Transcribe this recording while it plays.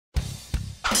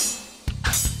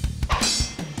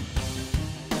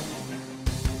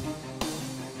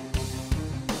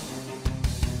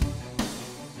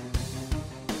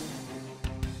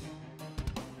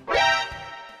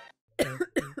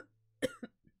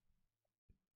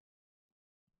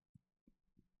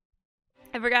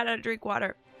I forgot how to drink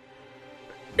water.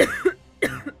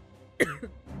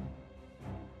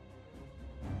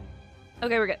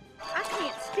 Okay, we're good. I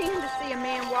can't stand to see a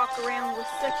man walk around with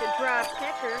such a dry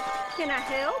pecker. Can I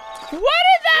help? What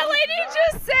did that lady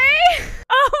just say?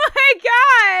 Oh my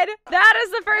god! That is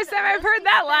the first time I've heard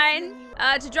that line.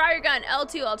 To draw your gun,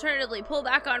 L2. Alternatively, pull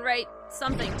back on right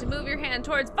something to move your hand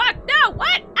towards. Fuck! No!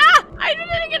 What? Ah! I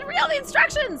didn't read all the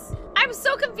instructions! I'm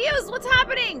so confused. What's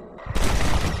happening?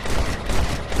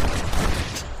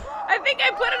 I think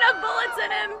I put enough bullets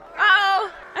in him.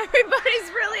 Uh-oh. Everybody's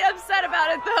really upset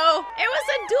about it, though. It was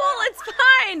a duel. It's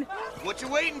fine. What you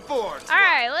waiting for? All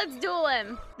right, let's duel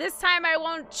him. This time I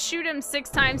won't shoot him 6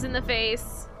 times in the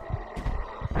face.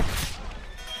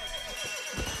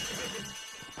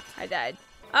 I died.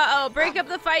 Uh-oh, break up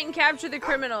the fight and capture the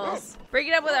criminals. Break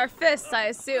it up with our fists, I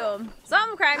assume.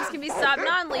 Some crimes can be stopped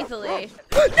non-lethally.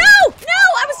 No! No!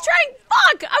 I was trying,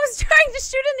 fuck! I was trying to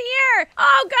shoot in the air!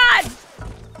 Oh, God!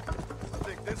 I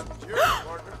think this one's yours,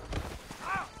 partner.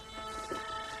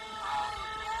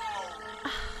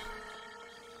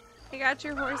 I got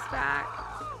your horse back.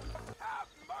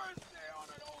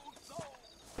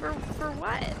 For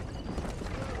what?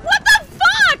 What the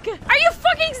fuck? Are you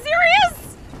fucking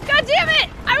serious? God damn it!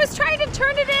 I was trying to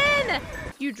turn it in!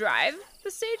 You drive the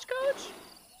stagecoach?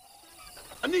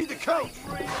 I need the coach.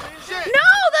 Shit. No,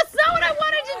 that's not what I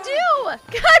wanted to do!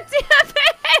 God damn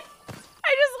it!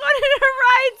 I just wanted to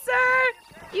ride,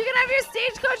 sir! You can have your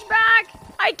stagecoach back!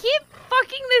 I keep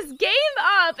fucking this game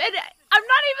up, and I'm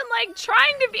not even, like,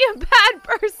 trying to be a bad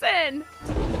person!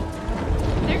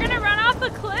 They're gonna run off the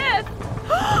cliff!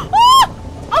 Oh!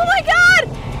 Oh my god!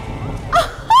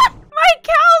 My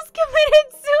cows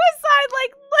committed suicide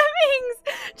like lemmings!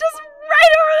 Just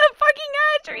right over the fucking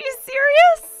edge! Are you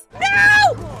serious?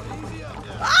 No!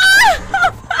 Oh,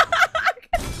 fuck!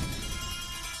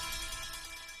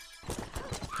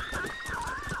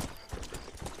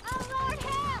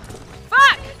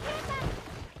 Fuck!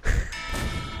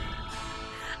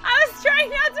 I was trying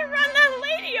not to run that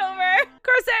lady over! Of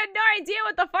course, I had no idea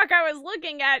what the fuck I was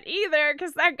looking at either,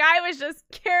 because that guy was just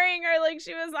carrying her like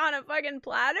she was on a fucking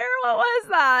platter? What was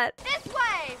that? This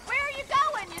way. Where are you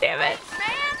going, you Damn it. strange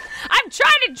man? I'm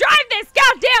trying to drive this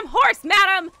goddamn horse,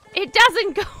 madam! It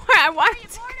doesn't go where I want it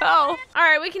to go.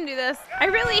 Alright, we can do this. I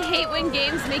really hate when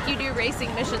games make you do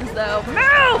racing missions, though.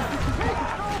 Move!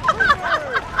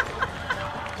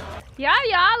 Yeah,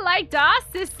 like das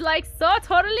ist like so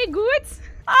totally good.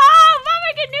 Oh,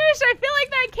 Mama Ganoush, I feel like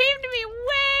that came to me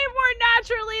way more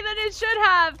naturally than it should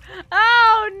have.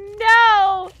 Oh,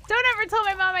 no. Don't ever tell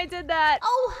my mom I did that.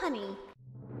 Oh, honey,